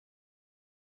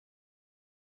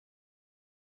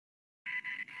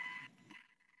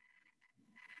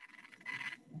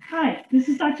Hi, this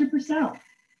is Dr. Purcell.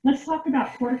 Let's talk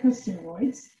about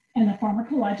corticosteroids and the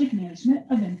pharmacologic management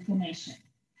of inflammation.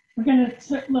 We're going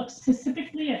to look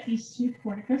specifically at these two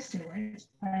corticosteroids,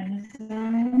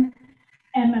 prednisone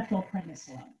and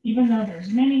methylprednisolone. Even though there's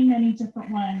many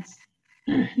different ones,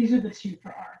 these are the two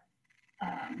for our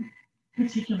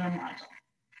particular module.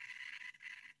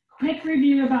 Quick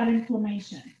review about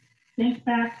inflammation. Think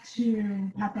back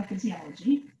to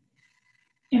pathophysiology.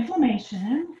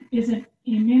 Inflammation is an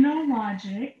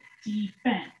immunologic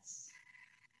defense.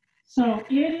 So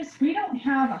we don't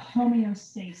have a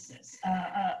homeostasis,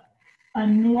 a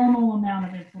normal amount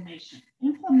of inflammation.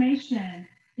 Inflammation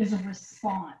is a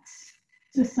response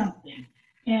to something,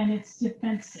 and it's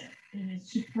defensive. It is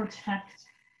to protect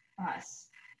us.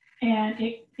 And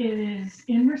it is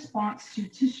in response to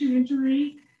tissue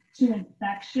injury, to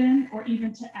infection, or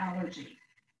even to allergy.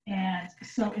 And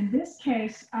so in this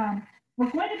case, we're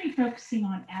going to be focusing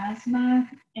on asthma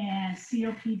and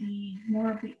COPD,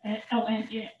 more of the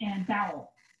and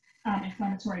bowel,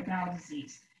 inflammatory bowel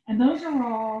disease. And those are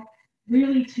all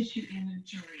really tissue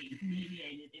injury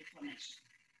mediated inflammation.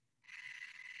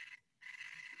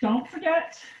 Don't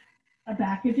forget,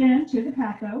 back again to the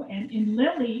patho, and in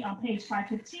Lilly on page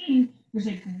 515, there's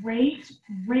a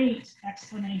great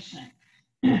explanation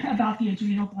about the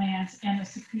adrenal glands and the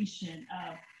secretion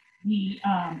of the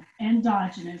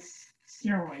endogenous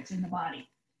steroids in the body.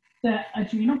 The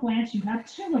adrenal glands, you have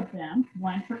two of them,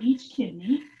 one for each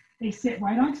kidney. They sit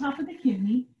right on top of the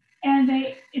kidney, and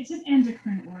it's an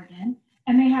endocrine organ,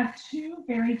 and they have two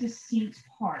very distinct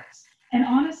parts. And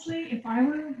honestly, if I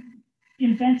were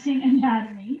inventing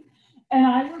anatomy and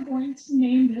I were going to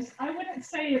name this, I wouldn't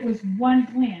say it was one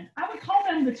gland. I would call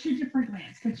them the two different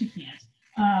glands, but you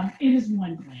can't. It is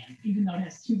one gland, even though it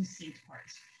has two distinct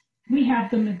parts. We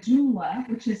have the medulla,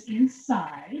 which is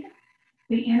inside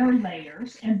the inner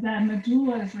layers, and the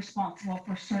medulla is responsible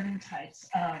for certain types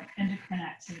of endocrine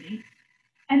activity.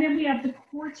 And then we have the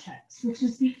cortex, which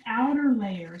is the outer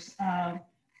layers of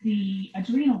the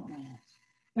adrenal gland.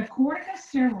 The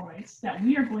corticosteroids that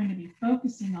we are going to be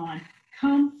focusing on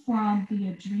come from the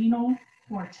adrenal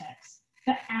cortex,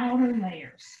 the outer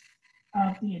layers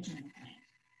of the adrenal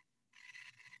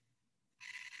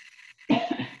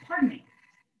gland. Pardon me.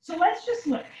 So let's just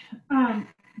look.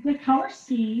 The color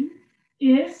scheme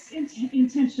is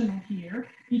intentional here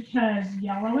because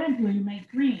yellow and blue make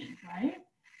green, right?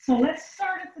 So let's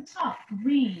start at the top.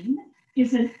 Green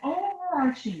is an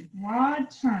overarching broad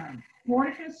term,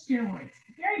 corticosteroids,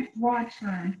 very broad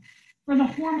term for the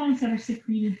hormones that are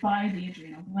secreted by the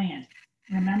adrenal gland.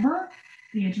 Remember,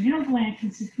 the adrenal gland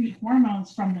can secrete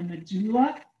hormones from the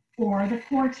medulla or the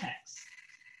cortex.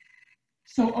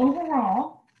 So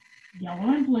overall, yellow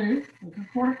and blue,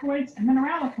 glucocorticoids and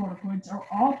mineralocorticoids are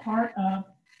all part of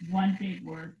one big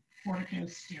word,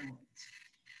 corticosteroids.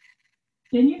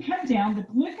 Then you come down, the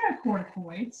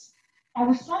glucocorticoids are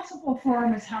responsible for our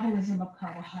metabolism of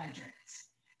carbohydrates.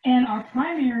 And our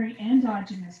primary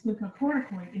endogenous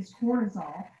glucocorticoid is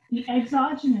cortisol. The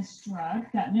exogenous drug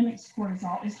that mimics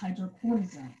cortisol is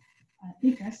hydrocortisone. I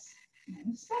think I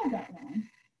spelled that wrong.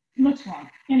 It looks wrong.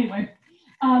 Anyway.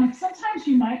 Sometimes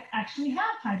you might actually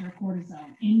have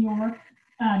hydrocortisone in your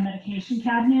medication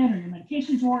cabinet or your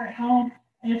medication drawer at home.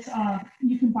 It's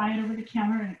you can buy it over the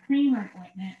counter in a cream or an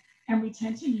ointment, and we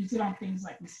tend to use it on things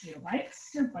like mosquito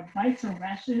bites or bug bites or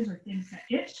rashes or things that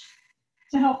itch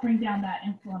to help bring down that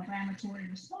inflammatory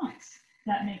response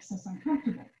that makes us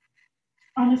uncomfortable.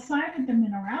 On the side of the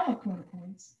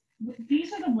mineralocorticoids,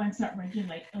 these are the ones that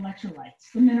regulate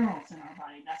electrolytes, the minerals in our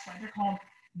body. That's why they're called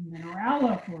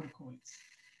mineralocorticoids.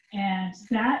 And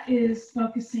that is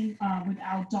focusing with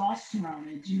aldosterone.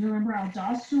 And do you remember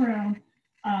aldosterone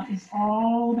is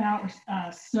all about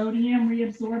sodium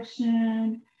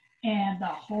reabsorption and the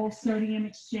whole sodium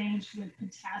exchange with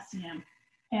potassium.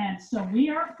 And so we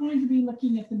aren't going to be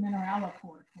looking at the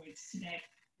mineralocorticoids today.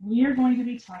 We are going to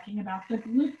be talking about the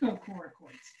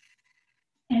glucocorticoids.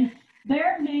 And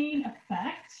their main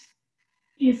effect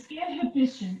is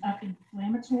inhibition of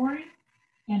inflammatory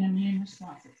and immune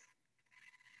responses.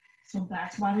 So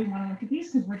that's why we want to look at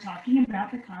these, because we're talking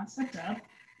about the concept of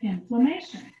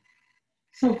inflammation.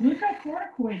 So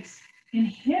glucocorticoids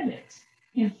inhibit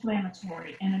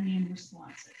inflammatory and immune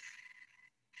responses.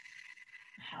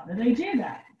 How do they do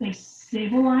that? They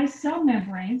stabilize cell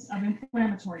membranes of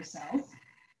inflammatory cells,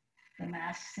 the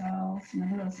mast cells,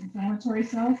 remember those inflammatory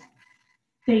cells?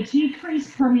 They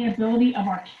decrease permeability of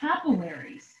our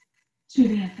capillaries to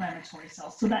the inflammatory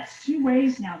cells. So that's two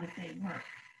ways now that they work.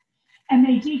 And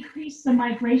they decrease the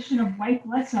migration of white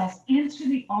blood cells into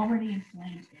the already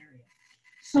inflamed area.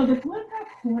 So the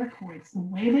glucocorticoids, the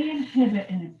way they inhibit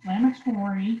an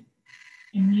inflammatory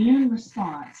immune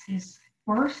response is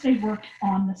first they work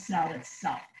on the cell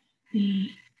itself, the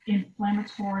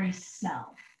inflammatory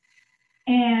cell,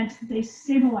 and they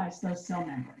stabilize those cell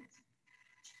membranes.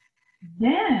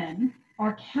 Then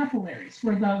our capillaries,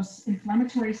 where those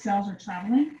inflammatory cells are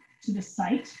traveling to the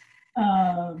site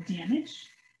of damage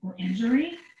or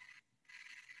injury,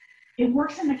 it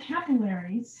works in the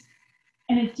capillaries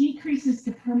and it decreases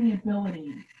the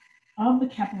permeability of the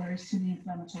capillaries to the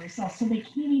inflammatory cells, so they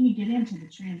can't even get into the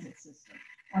transit system,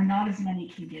 or not as many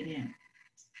can get in.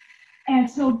 And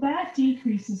so that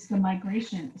decreases the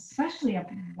migration, especially of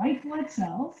white blood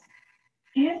cells,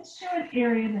 into an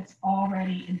area that's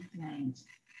already inflamed.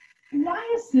 Why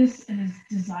is this a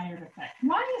desired effect?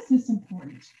 Why is this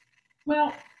important?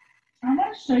 Well, I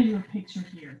want to show you a picture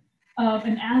here of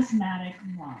an asthmatic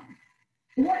lung,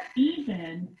 or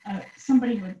even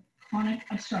somebody with chronic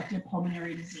obstructive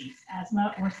pulmonary disease,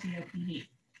 asthma or COPD,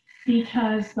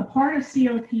 because the part of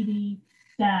COPD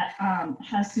that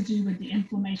has to do with the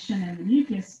inflammation and the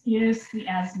mucus is the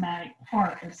asthmatic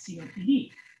part of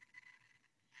COPD.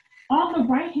 On the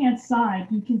right-hand side,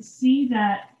 you can see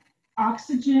that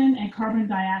oxygen and carbon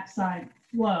dioxide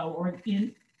flow, or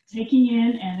taking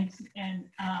in and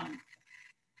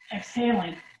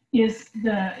exhaling, is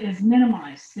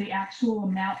minimized. The actual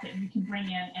amount that you can bring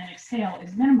in and exhale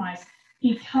is minimized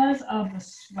because of the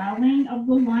swelling of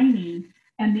the lining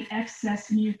and the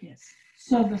excess mucus.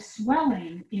 So the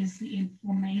swelling is the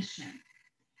inflammation.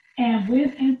 And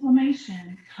with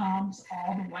inflammation comes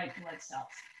all the white blood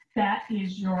cells. That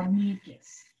is your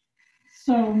mucus.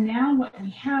 So now what we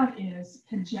have is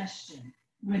congestion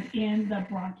within the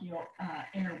bronchial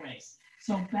airways.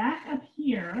 So back up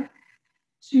here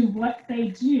to what they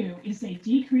do is they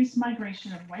decrease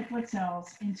migration of white blood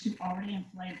cells into already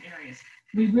inflamed areas.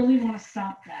 We really want to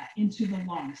stop that into the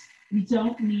lungs. We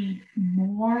don't need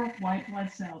more white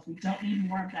blood cells. We don't need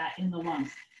more of that in the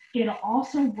lungs. It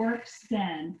also works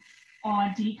then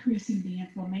on decreasing the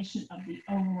inflammation of the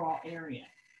overall area.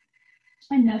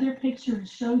 Another picture to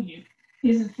show you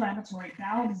is inflammatory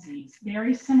bowel disease,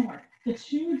 very similar. The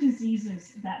two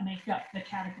diseases that make up the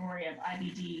category of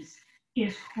IBDs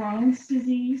is Crohn's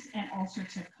disease and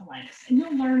ulcerative colitis. And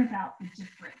you'll learn about the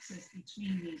differences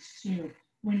between these two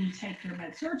when you take your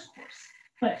med-surg course.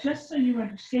 But just so you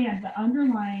understand, the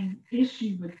underlying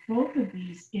issue with both of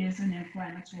these is an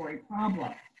inflammatory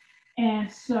problem.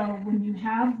 And so when you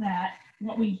have that,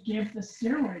 what we give the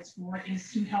steroids for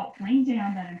is to help bring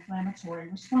down that inflammatory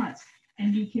response.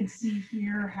 And you can see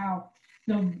here how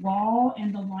the wall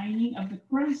and the lining of the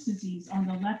Crohn's disease on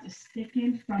the left is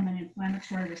thickened from an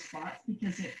inflammatory response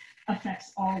because it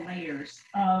affects all layers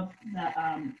of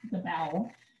the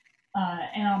bowel.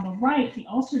 And on the right, the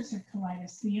ulcerative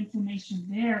colitis, the inflammation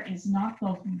there is not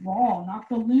the wall, not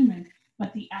the lumen,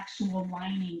 but the actual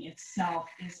lining itself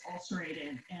is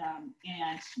ulcerated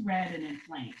and red and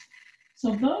inflamed.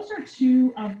 So those are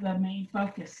two of the main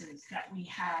focuses that we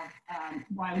have,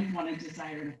 why we want a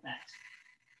desired effect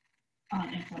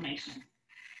on inflammation.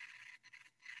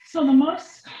 So the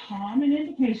most common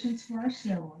indications for our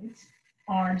steroids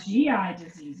are GI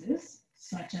diseases,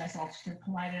 such as ulcerative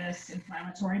colitis,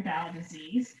 inflammatory bowel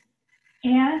disease,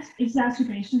 and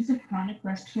exacerbations of chronic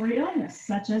respiratory illness,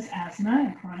 such as asthma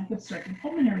and chronic obstructive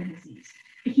pulmonary disease.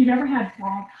 If you've ever had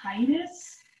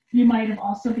bronchitis, you might have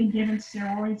also been given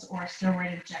steroids or a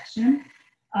steroid injection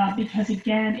because,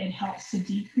 again, it helps to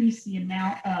decrease the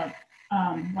amount of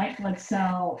white blood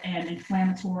cell and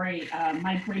inflammatory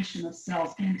migration of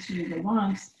cells into the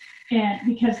lungs, and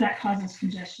because that causes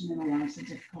congestion in the lungs and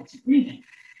difficulty breathing.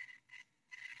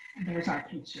 And there's our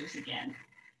pictures again.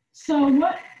 So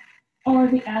what are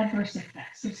the adverse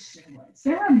effects of steroids?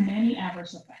 There are many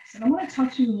adverse effects, and I want to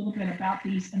talk to you a little bit about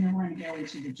these, and then we're going to go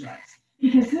into the drugs,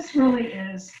 because this really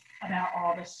is about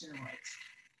all the steroids.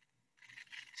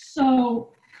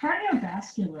 So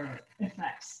cardiovascular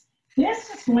effects. This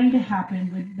is going to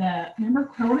happen with remember,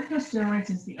 corticosteroids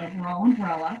is the overall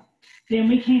umbrella. Then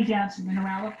we came down to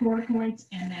mineralocorticoids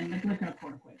and then the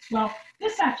glucocorticoids. Well,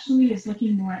 this actually is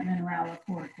looking more at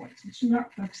mineralocorticoids, which we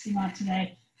aren't focusing on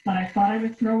today, but I thought I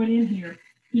would throw it in here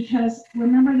because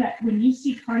remember that when you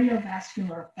see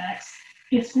cardiovascular effects,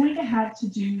 it's going to have to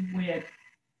do with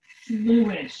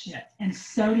fluid shift and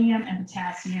sodium and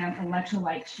potassium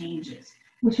electrolyte changes,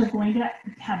 which are going to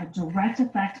have a direct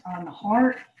effect on the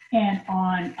heart and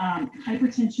on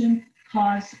hypertension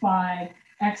caused by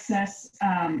excess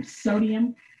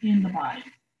sodium in the body.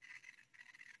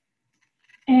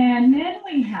 And then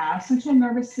we have central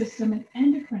nervous system and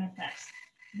endocrine effects.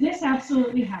 This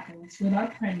absolutely happens with our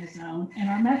prednisone and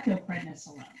our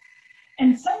methylprednisolone.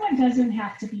 And someone doesn't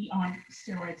have to be on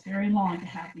steroids very long to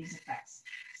have these effects.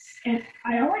 And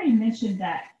I already mentioned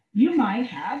that you might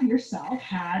have yourself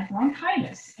had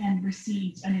bronchitis and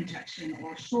received an injection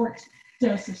or a short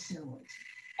dose of steroids.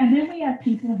 And then we have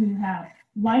people who have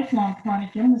lifelong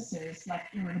chronic illnesses like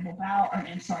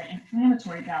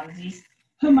inflammatory bowel disease,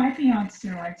 who might be on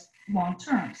steroids long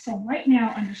term. So right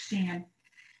now, understand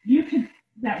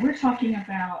that we're talking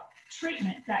about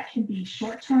treatment that can be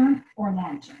short term or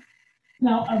long term.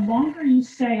 Now, the longer you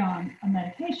stay on a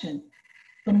medication,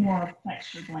 the more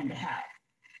effects you're going to have.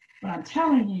 But I'm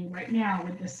telling you right now,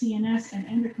 with the CNS and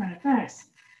endocrine effects,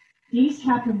 these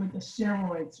happen with the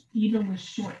steroids, even with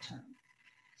short term.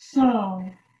 So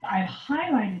I've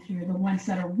highlighted here the ones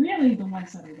that are really the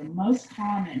ones that are the most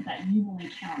common that you will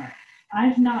encounter.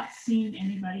 I've not seen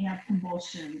anybody have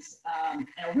convulsions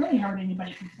or really heard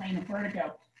anybody complain of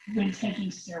vertigo when taking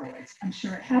steroids. I'm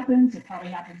sure it happens. It probably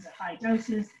happens at high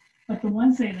doses. But the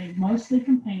ones that they mostly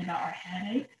complain about are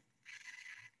headache,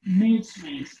 mood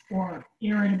swings or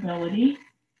irritability,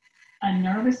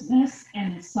 nervousness,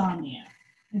 and insomnia.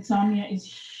 Insomnia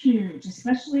is huge,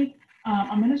 especially,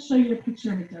 I'm going to show you a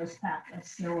picture of a dose pack of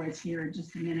steroids here in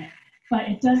just a minute, but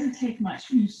it doesn't take much.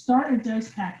 You start a dose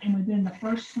pack and within the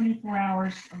first 24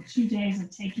 hours or 2 days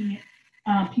of taking it,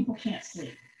 people can't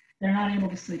sleep. They're not able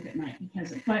to sleep at night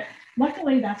because of it. But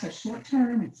luckily that's a short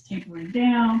term, it's tapering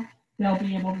down. They'll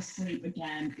be able to sleep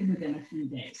again within a few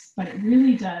days. But it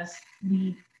really does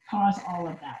cause all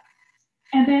of that.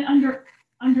 And then under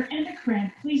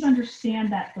endocrine, please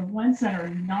understand that the ones that are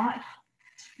not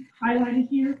highlighted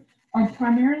here are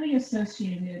primarily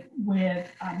associated with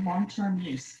long-term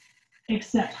use,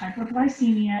 except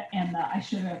hyperglycemia and I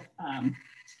should have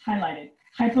highlighted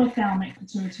hypothalamic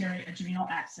pituitary adrenal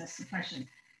axis suppression.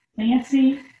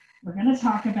 Fancy. We're going to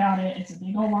talk about it. It's a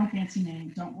big old long fancy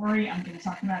name. Don't worry, I'm going to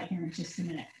talk about it here in just a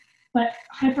minute. But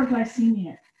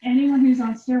hyperglycemia, anyone who's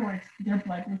on steroids, their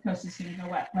blood glucose is going to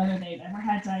go up, whether they've ever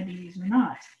had diabetes or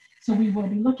not. So we will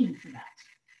be looking for that.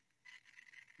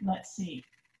 Let's see.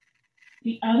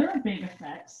 The other big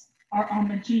effects are on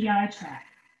the GI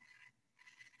tract.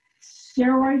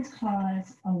 Steroids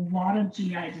cause a lot of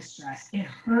GI distress. It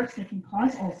hurts. They can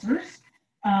cause ulcers,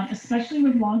 especially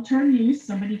with long-term use.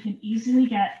 Somebody can easily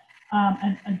get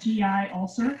a GI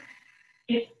ulcer.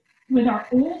 With our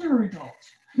older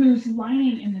adult, whose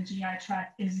lining in the GI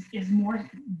tract is more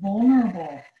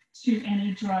vulnerable to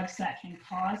any drugs that can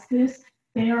cause this,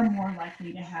 they are more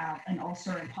likely to have an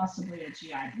ulcer and possibly a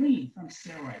GI bleed from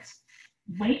steroids.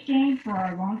 Weight gain for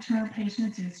our long-term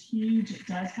patients is huge. It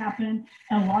does happen,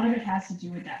 and a lot of it has to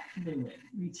do with that fluid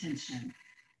retention.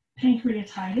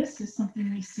 Pancreatitis is something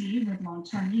we see with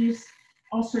long-term use.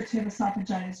 Ulcerative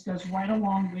esophagitis goes right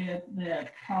along with the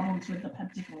problems with the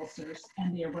peptic ulcers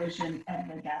and the erosion of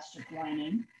the gastric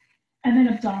lining, and then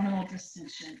abdominal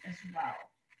distension as well.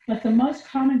 But the most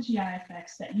common GI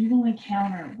effects that you will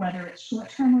encounter, whether it's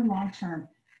short-term or long-term,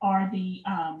 are the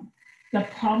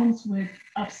problems with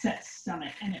upset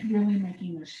stomach and it really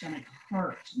making their stomach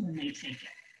hurt when they take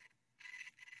it.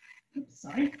 Oops,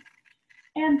 sorry.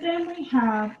 And then we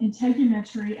have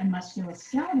integumentary and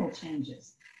musculoskeletal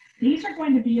changes. These are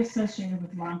going to be associated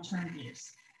with long-term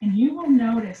use. And you will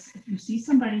notice if you see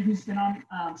somebody who's been on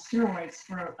steroids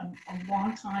for a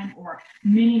long time or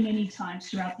many, many times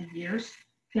throughout the years,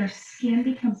 their skin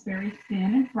becomes very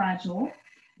thin and fragile.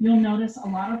 You'll notice a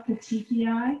lot of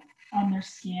petechiae on their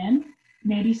skin,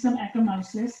 maybe some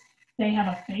ecchymosis. They have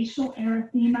a facial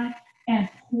erythema and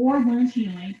poor wound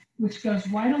healing, which goes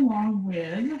right along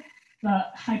with the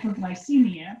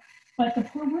hyperglycemia. But the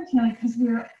poor wound healing, because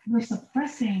we're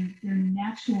suppressing their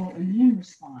natural immune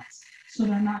response, so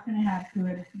they're not going to have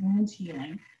good wound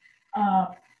healing.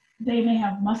 They may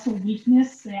have muscle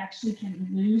weakness. They actually can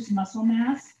lose muscle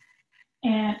mass,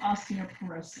 and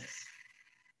osteoporosis.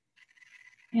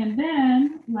 And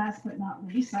then, last but not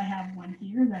least, I have one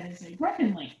here that is a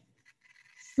broken link.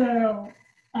 So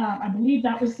I believe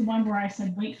that was the one where I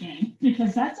said weight gain,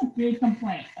 because that's a big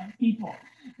complaint of people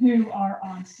who are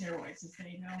on steroids, is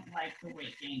they don't like the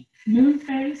weight gain. Moon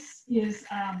face is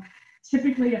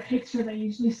typically a picture they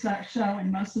usually show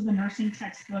in most of the nursing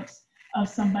textbooks of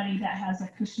somebody that has a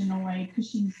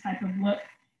Cushing's type of look,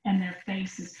 and their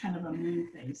face is kind of a moon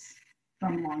face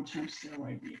from long-term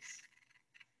steroid use.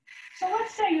 So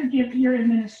let's say you're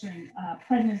administering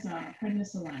prednisone,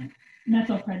 prednisolone,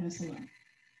 methylprednisolone.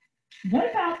 What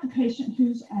about the patient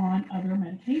who's on other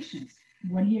medications?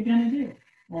 What are you going to do?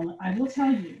 Well, I will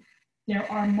tell you, there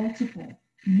are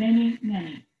many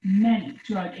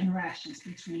drug interactions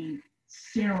between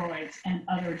steroids and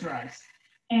other drugs.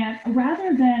 And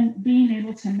rather than being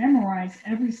able to memorize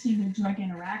every single drug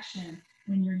interaction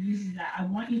when you're using that, I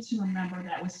want you to remember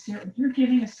that if you're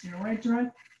giving a steroid drug,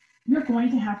 you're going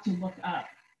to have to look up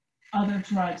other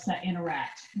drugs that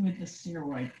interact with the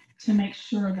steroid to make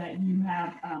sure that you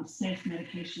have safe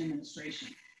medication administration.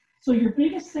 So your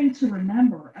biggest thing to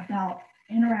remember about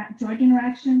drug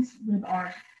interactions with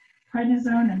our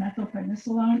prednisone and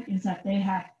methylprednisolone is that they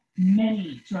have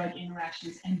many drug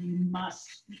interactions, and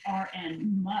the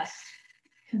RN must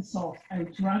consult a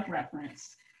drug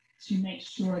reference to make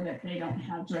sure that they don't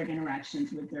have drug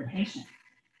interactions with their patient.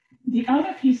 The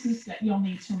other pieces that you'll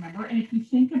need to remember, and if you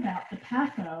think about the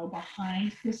patho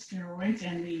behind the steroids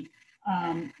and the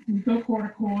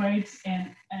glucocorticoids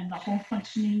and the whole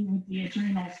functioning with the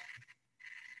adrenals,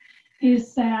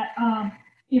 is that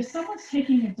if someone's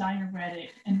taking a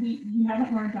diuretic, and you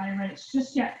haven't learned diuretics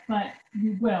just yet, but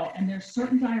you will, and there's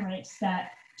certain diuretics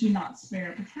that do not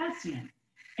spare potassium.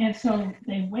 And so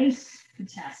they waste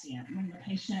potassium when the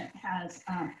patient has,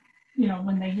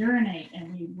 when they urinate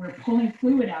and we're pulling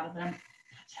fluid out of them,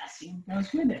 potassium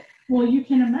goes with it. Well, you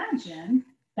can imagine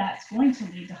that's going to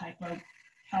lead to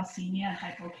hypocalcemia and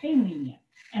hypokalemia.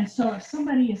 And so if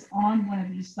somebody is on one of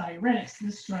these diuretics,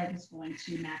 this drug is going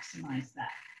to maximize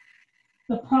that.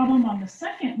 The problem on the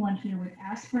second one here with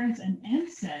aspirins and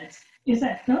NSAIDs is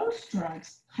that those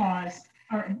drugs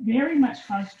very much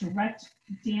cause direct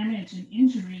damage and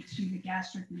injury to the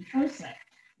gastric mucosa.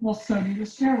 Well, so do the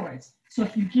steroids. So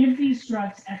if you give these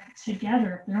drugs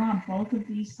together, if they're on both of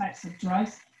these types of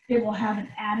drugs, it will have an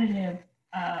additive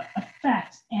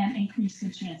effect and increase the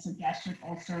chance of gastric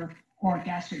ulcer or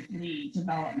gastric bleed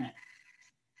development.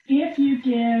 If you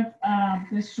give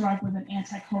this drug with an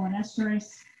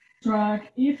anticholinesterase drug,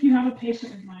 if you have a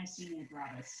patient with myasthenia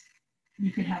gravis,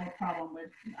 you could have a problem with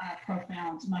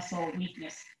profound muscle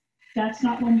weakness. That's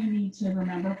not one you need to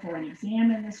remember for an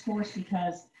exam in this course,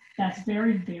 because that's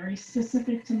very, very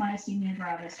specific to myasthenia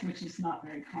gravis, which is not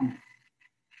very common.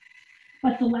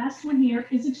 But the last one here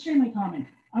is extremely common.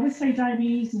 I would say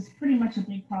diabetes is pretty much a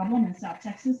big problem in South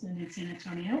Texas and in San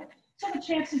Antonio. So the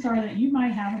chances are that you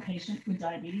might have a patient with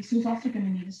diabetes who's also going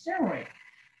to need a steroid.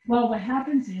 Well, what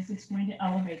happens is it's going to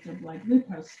elevate their blood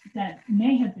glucose that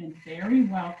may have been very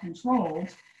well controlled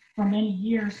for many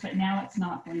years, but now it's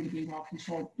not going to be well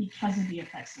controlled because of the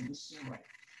effects of the steroid.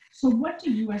 So what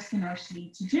do you as the nurse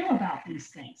need to do about these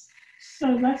things? So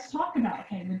let's talk about,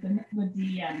 okay, with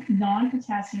the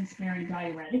non-potassium sparing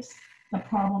diuretics, the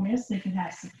problem is they can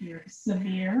have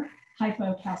severe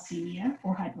hypocalcemia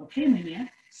or hypokalemia.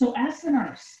 So as the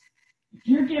nurse, if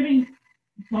you're giving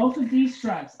both of these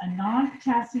drugs, a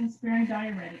non-potassium sparing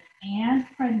diuretic and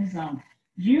prednisone,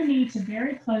 you need to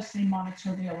very closely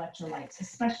monitor the electrolytes,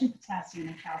 especially potassium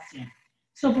and calcium.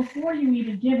 So before you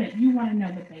even give it, you want to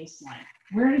know the baseline.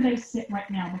 Where do they sit right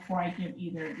now before I give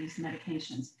either of these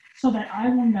medications, so that I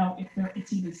will know if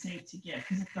it's even safe to give?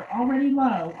 Because if they're already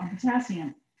low on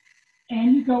potassium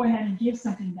and you go ahead and give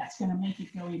something that's going to make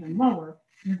it go even lower,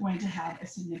 you're going to have a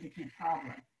significant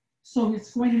problem. So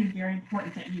it's going to be very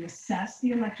important that you assess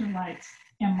the electrolytes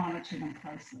and monitor them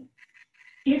closely.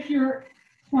 If your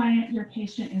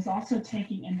patient is also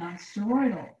taking a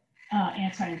non-steroidal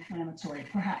anti-inflammatory,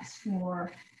 perhaps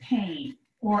for pain,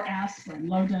 or aspirin,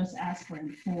 low-dose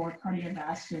aspirin for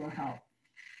cardiovascular health,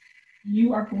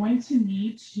 you are going to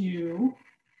need to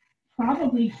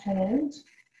probably hold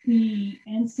the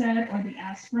NSAID or the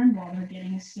aspirin while they're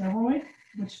getting a steroid,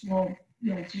 which you'll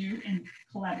do in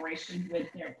collaboration with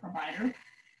their provider,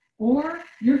 or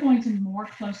you're going to more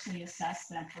closely assess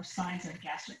them for signs of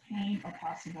gastric pain or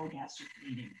possible gastric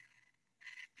bleeding.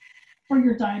 For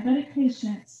your diabetic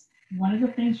patients, one of the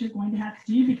things you're going to have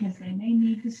to do, because they may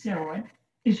need the steroid,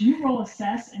 is you will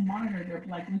assess and monitor their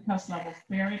blood glucose levels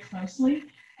very closely,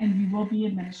 and you will be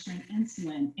administering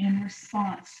insulin in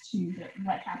response to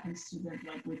what happens to their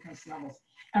blood glucose levels.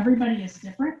 Everybody is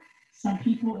different. Some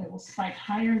people, it will spike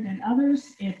higher than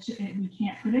others. We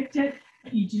can't predict it,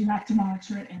 but you do have to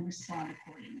monitor it and respond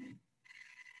accordingly.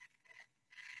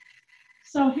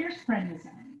 So here's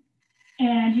prednisone.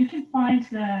 And you can find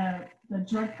the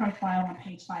drug profile on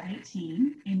page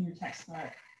 518 in your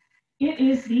textbook. It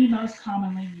is the most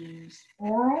commonly used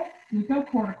oral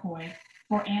glucocorticoid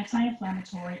for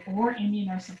anti-inflammatory or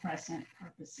immunosuppressant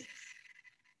purposes.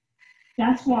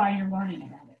 That's why you're learning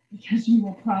about it, because you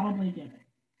will probably give it.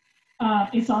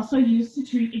 It's also used to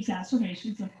treat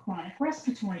exacerbations of chronic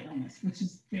respiratory illness, which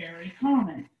is very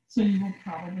common. So you will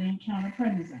probably encounter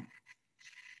prednisone.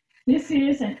 This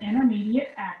is an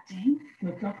intermediate acting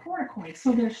glucocorticoid.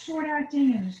 So there's short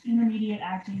acting and there's intermediate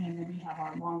acting, and then we have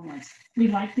our long ones. We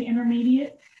like the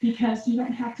intermediate because you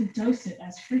don't have to dose it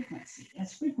as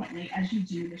frequently as you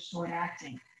do the short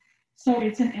acting. So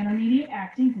it's an intermediate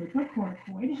acting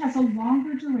glucocorticoid. It has a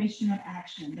longer duration of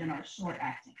action than our short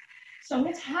acting. So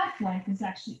its half-life is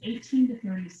actually 18 to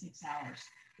 36 hours,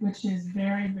 which is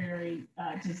very, very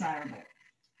desirable.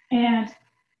 And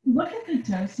look at the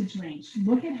dosage range.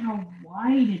 Look at how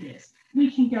wide it is. We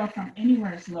can go from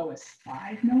anywhere as low as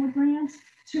 5 milligrams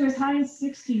to as high as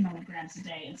 60 milligrams a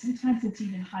day. And sometimes it's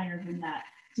even higher than that,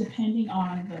 depending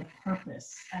on the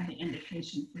purpose and the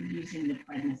indication for using the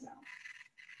prednisone.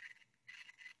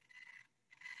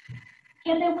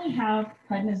 And then we have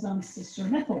prednisone's sister,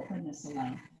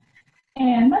 methylprednisolone.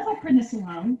 And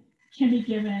methylprednisolone can be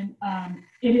given,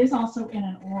 it is also in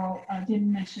an oral, I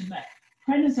didn't mention, but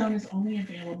prednisone is only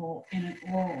available in an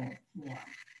oral form.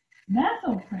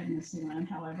 Methylprednisolone,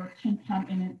 however, can come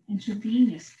in an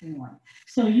intravenous form.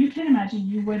 So you can imagine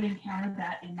you would encounter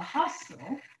that in the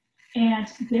hospital. And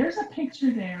there's a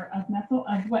picture there of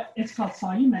what it's called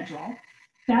solumedrol.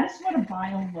 That is what a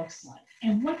vial looks like.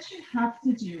 And what you have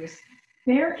to do is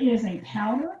there is a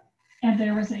powder and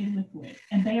there is a liquid,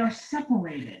 and they are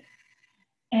separated.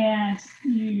 And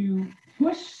you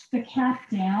push the cap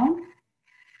down.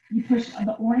 You push,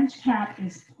 the orange cap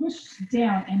is pushed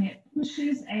down, and it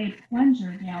pushes a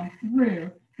plunger down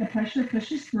through. The pressure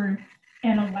pushes through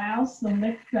and allows the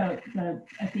liquid,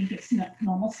 I think it's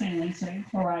normal saline, sodium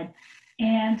chloride,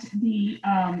 and the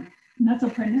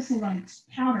methylprednisolone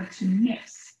powder to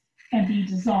mix and be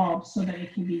dissolved so that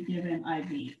it can be given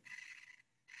IV.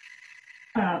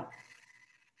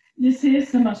 This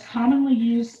is the most commonly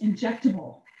used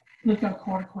injectable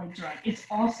glucocorticoid drug. It's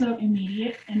also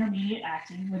intermediate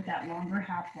acting with that longer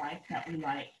half-life that we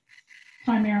like.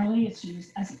 Primarily, it's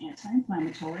used as an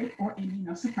anti-inflammatory or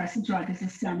immunosuppressive drug. Is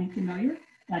this sounding familiar?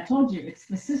 I told you, it's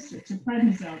the sister to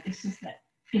prednisone. It's just that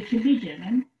it can be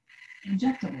given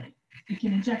injectably. You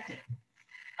can inject it.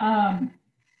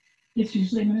 It's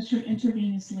usually administered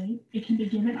intravenously. It can be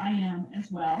given IM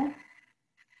as well.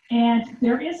 And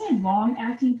there is a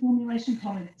long-acting formulation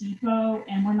called a depot,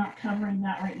 and we're not covering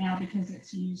that right now because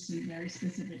it's used in very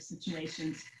specific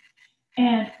situations.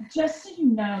 And just so you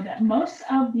know that most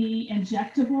of the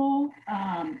injectable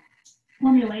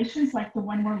formulations, like the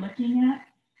one we're looking at,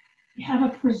 have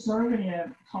a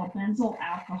preservative called benzyl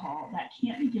alcohol that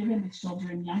can't be given to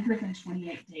children younger than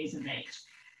 28 days of age.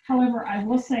 However, I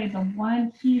will say the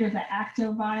one here, the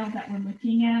Acto vial that we're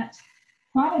looking at,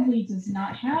 probably does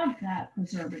not have that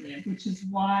preservative, which is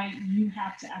why you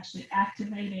have to actually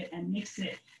activate it and mix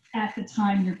it at the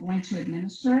time you're going to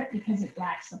administer it, because it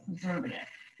lacks a preservative,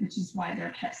 which is why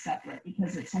they're kept separate,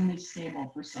 because it's only stable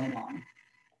for so long.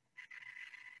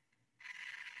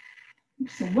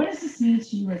 So what does this mean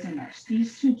to you as a nurse?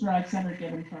 These two drugs that are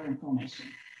given for inflammation.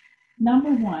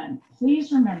 Number one,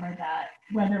 please remember that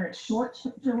whether it's short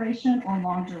duration or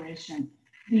long duration,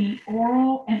 the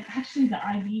oral and actually the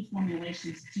IV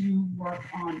formulations do work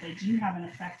on, they do have an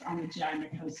effect on the GI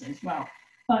mucosa as well.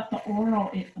 But the oral,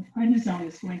 the prednisone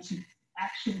is going to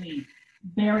actually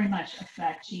very much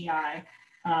affect GI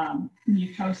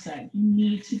mucosa. You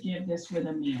need to give this with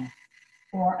a meal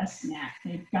or a snack.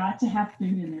 They've got to have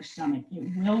food in their stomach.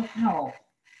 It will help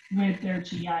with their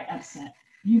GI upset.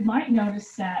 You might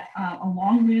notice that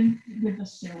along with the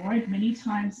steroid, many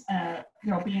times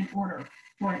there'll be an order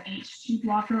for an H2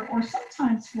 blocker or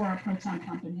sometimes for a proton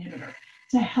pump inhibitor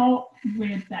to help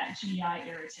with that GI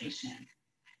irritation.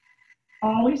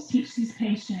 Always teach these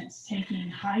patients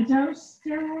taking high dose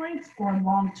steroids or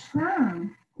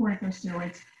long-term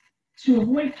corticosteroids to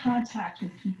avoid contact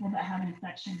with people that have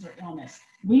infections or illness.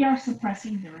 We are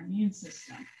suppressing their immune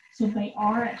system. So they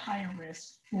are at higher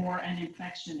risk for an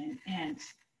infection and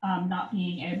not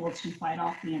being able to fight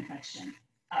off the infection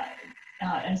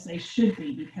as they should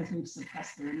be, because we've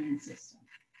suppressed their immune system.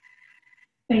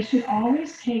 They should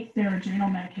always take their adrenal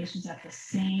medications at the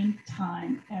same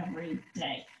time every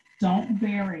day. Don't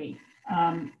vary,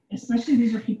 especially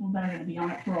these are people that are going to be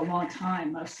on it for a long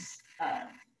time,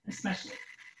 especially.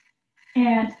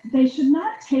 And they should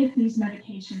not take these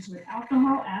medications with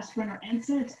alcohol, aspirin, or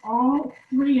NSAIDs. All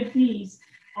three of these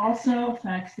also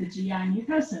affect the GI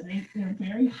mucosa. They're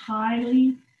very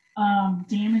highly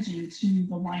damaging to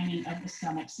the lining of the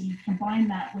stomach. So you combine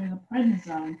that with a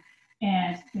prednisone,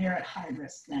 and they're at high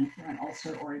risk then for an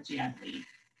ulcer or a GI bleed.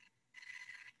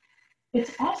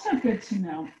 It's also good to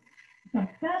know the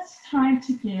best time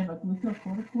to give a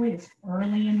glucocorticoid is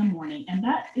early in the morning, and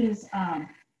that is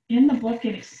in the book,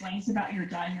 it explains about your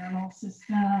diurnal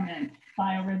system and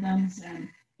biorhythms, and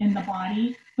in the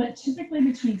body, but typically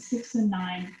between 6 and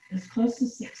 9, as close to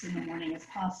 6 in the morning as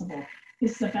possible,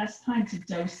 is the best time to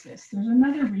dose this. There's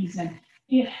another reason.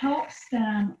 It helps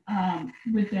them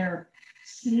with their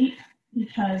sleep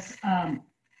because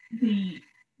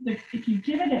if you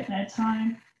give it at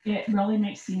bedtime, it really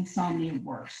makes the insomnia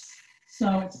worse.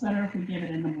 So it's better if we give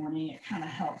it in the morning. It kind of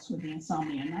helps with the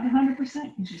insomnia. Not 100%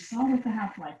 because you saw what the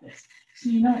half-life is. So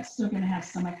you know it's still going to have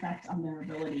some effect on their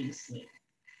ability to sleep.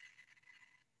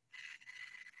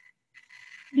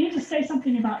 I need to say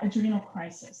something about adrenal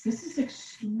crisis. This is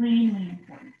extremely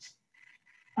important.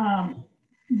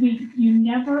 You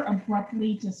never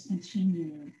abruptly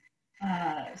discontinue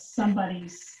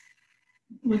somebody's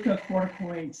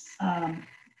glucocorticoids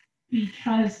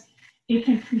because it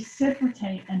can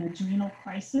precipitate an adrenal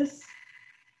crisis,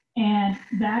 and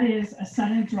that is a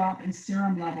sudden drop in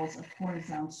serum levels of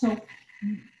cortisone. So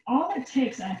all it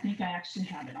takes, and I think I actually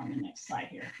have it on the next slide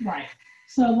here. Right.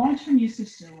 So long-term use of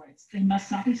steroids, they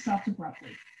must not be stopped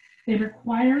abruptly. They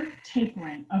require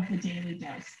tapering of the daily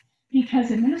dose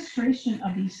because administration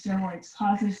of these steroids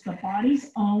causes the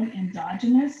body's own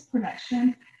endogenous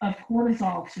production of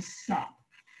cortisol to stop.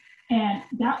 And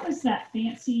that was that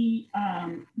fancy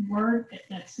word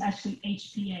that's actually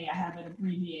HPA. I have it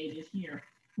abbreviated here.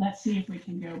 Let's see if we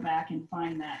can go back and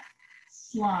find that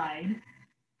slide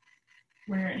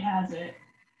where it has it.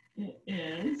 It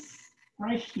is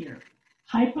right here.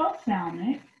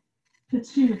 Hypothalamic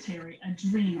pituitary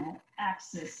adrenal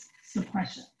axis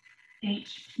suppression,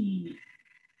 HPA,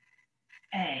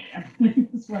 I believe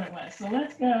is what it was. So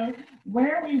let's go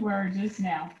where we were just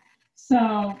now.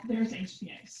 So there's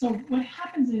HPA. So what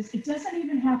happens is it doesn't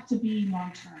even have to be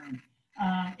long-term.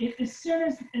 As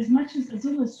soon as much as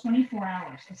little as 24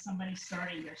 hours of somebody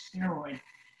starting their steroid,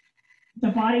 the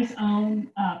body's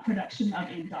own production of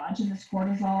endogenous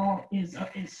cortisol is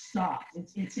stopped.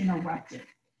 It's interrupted.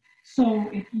 So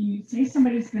if you say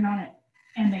somebody's been on it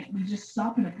and we just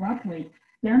stop it abruptly,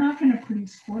 they're not going to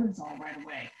produce cortisol right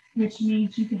away, which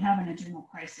means you can have an adrenal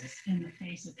crisis in the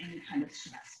face of any kind of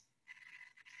stress.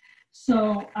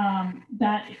 So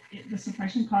the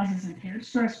suppression causes impaired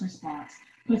stress response,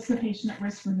 puts the patient at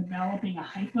risk for developing a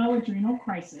hypoadrenal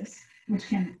crisis, which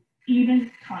can even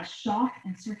cause shock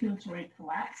and circulatory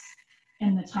collapse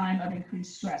in the time of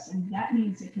increased stress. And that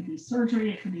means it could be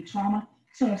surgery, it could be trauma.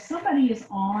 So if somebody is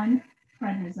on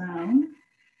prednisone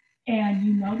and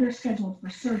you know they're scheduled for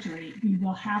surgery, you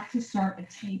will have to start a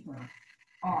taper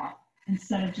off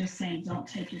instead of just saying, don't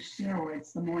take your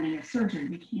steroids the morning of surgery.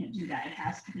 We can't do that. It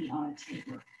has to be on a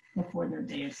taper before their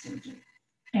day of surgery.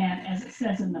 And as it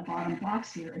says in the bottom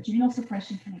box here, adrenal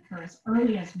suppression can occur as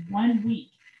early as 1 week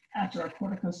after a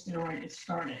corticosteroid is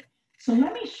started. So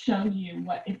let me show you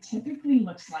what it typically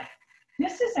looks like.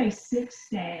 This is a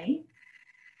 6-day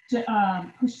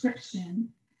prescription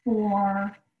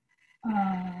for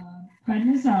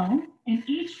prednisone, and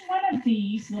each one of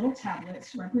these little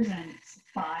tablets represents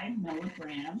 5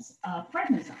 milligrams of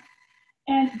prednisone.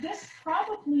 And this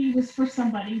probably was for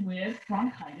somebody with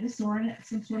bronchitis or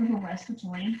some sort of a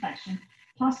respiratory infection,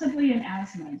 possibly an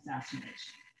asthma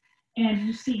exacerbation. And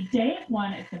you see day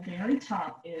 1 at the very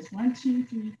top is 1, 2,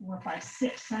 3, 4, 5,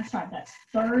 6 times 5. That's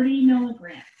 30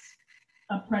 milligrams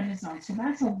of prednisone. So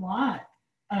that's a lot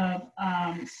of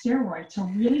steroid to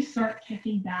really start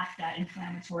kicking back that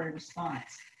inflammatory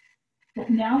response. But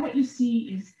now what you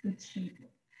see is the taper.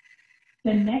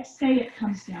 The next day it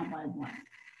comes down by 1.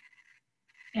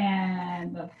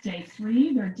 And the day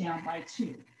 3, they're down by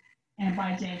 2. And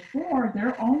by day 4,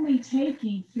 they're only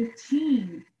taking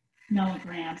 15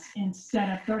 milligrams instead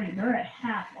of 30. They're at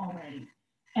half already.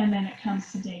 And then it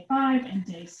comes to day 5 and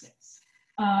day 6.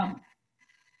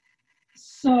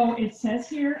 So it says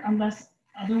here, unless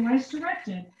otherwise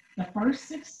directed, the first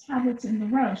 6 tablets in the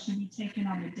row should be taken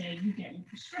on the day you get your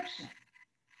prescription.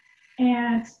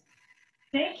 And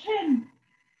they can,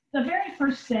 the very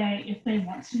first day, if they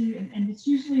want to, and it's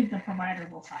usually the provider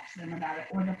will talk to them about it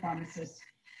or the pharmacist,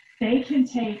 they can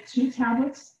take 2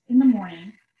 tablets in the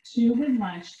morning, 2 with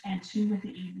lunch, and 2 with the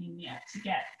evening meal to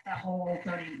get the whole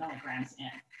 30 milligrams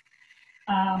in.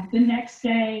 The next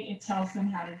day, it tells them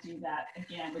how to do that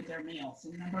again with their meals.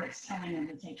 Remember, it's telling them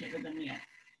to take it with a meal.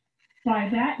 By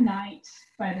the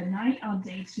night on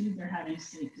day 2, they're having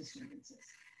sleep disturbances,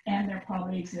 and they're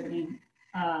probably exhibiting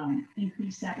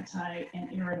increased appetite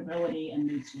and irritability and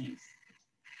mood swings.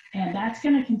 And that's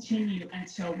going to continue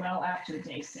until well after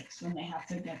day 6 when they have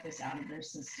to get this out of their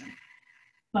system.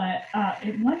 But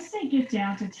once they get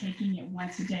down to taking it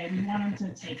once a day, we want them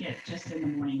to take it just in the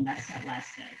morning. That's that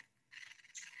last day.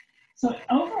 So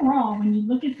overall, when you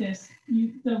look at this,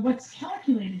 what's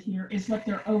calculated here is what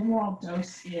their overall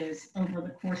dose is over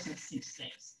the course of 6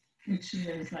 days. which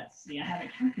is, let's see, I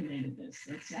haven't calculated this.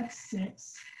 That's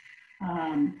 6.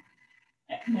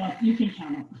 Well, you can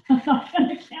count them. I'm not going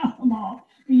to count them all,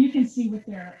 but you can see what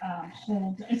their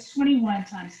whole, it's 21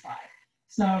 times 5.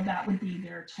 So that would be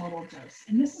their total dose.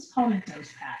 And this is called a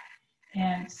dose pack.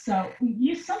 And so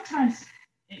sometimes,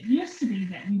 it used to be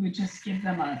that we would just give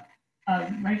them a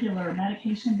regular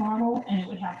medication bottle, and it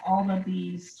would have all of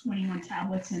these 21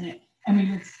 tablets in it, and we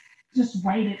would just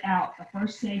write it out. The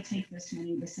first day, take this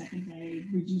many, the second day,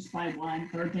 reduce by 1,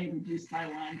 third day, reduce by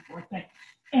 1, fourth day.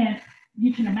 And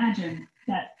you can imagine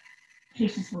that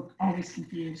patients were always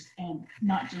confused and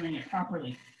not doing it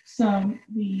properly. So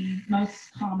the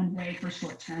most common way for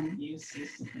short-term use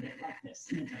is to put it like this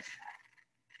in a dose pack.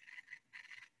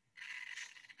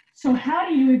 So how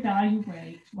do you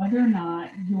evaluate whether or not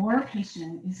your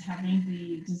patient is having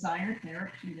the desired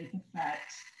therapeutic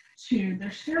effect to their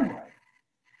steroid?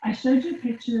 I showed you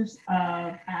pictures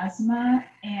of asthma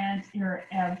and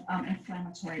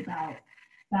inflammatory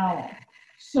bowel.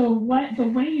 So the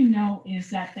way you know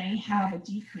is that they have a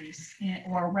decrease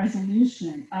or a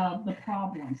resolution of the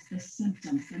problems, the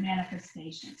symptoms, the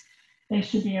manifestations. They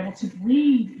should be able to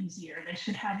breathe easier. They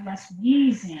should have less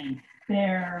wheezing.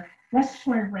 Their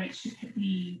respiratory rate should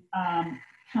be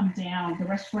come down. The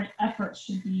respiratory effort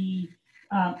should be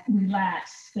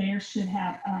relaxed. They should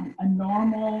have a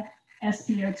normal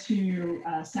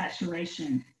SpO2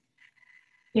 saturation.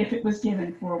 If it was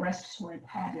given for a respiratory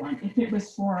problem, if it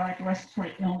was for like a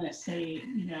respiratory illness, the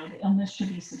illness should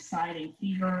be subsiding,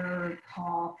 fever,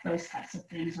 cough, those types of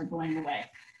things are going away.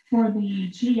 For the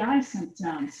GI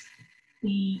symptoms,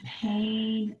 the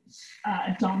pain,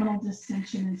 abdominal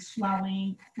distension and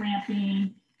swelling,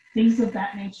 cramping, things of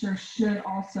that nature should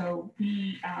also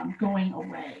be going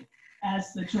away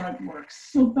as the drug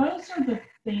works. So those are the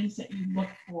things that you look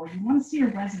for. You want to see a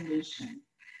resolution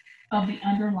of the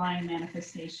underlying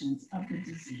manifestations of the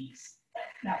disease.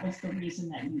 That was the reason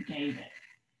that you gave it.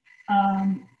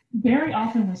 Very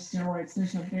often with steroids,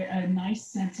 there's a nice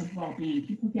sense of well-being.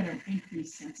 People get an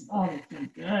increased sense of, oh, they feel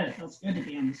good. It feels good to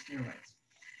be on the steroids.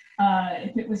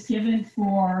 If it was given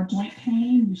for joint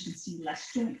pain, you should see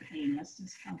less joint pain, less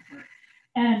discomfort,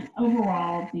 and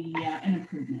overall an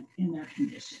improvement in their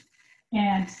condition.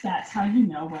 And that's how you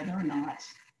know whether or not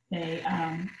they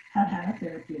have had a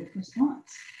therapeutic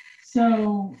response.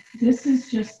 So this is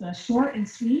just the short and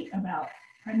sweet about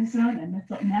prednisone and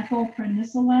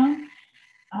methylprednisolone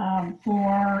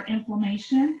for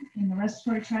inflammation in the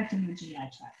respiratory tract and the GI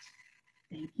tract.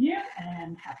 Thank you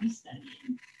and happy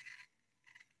studying.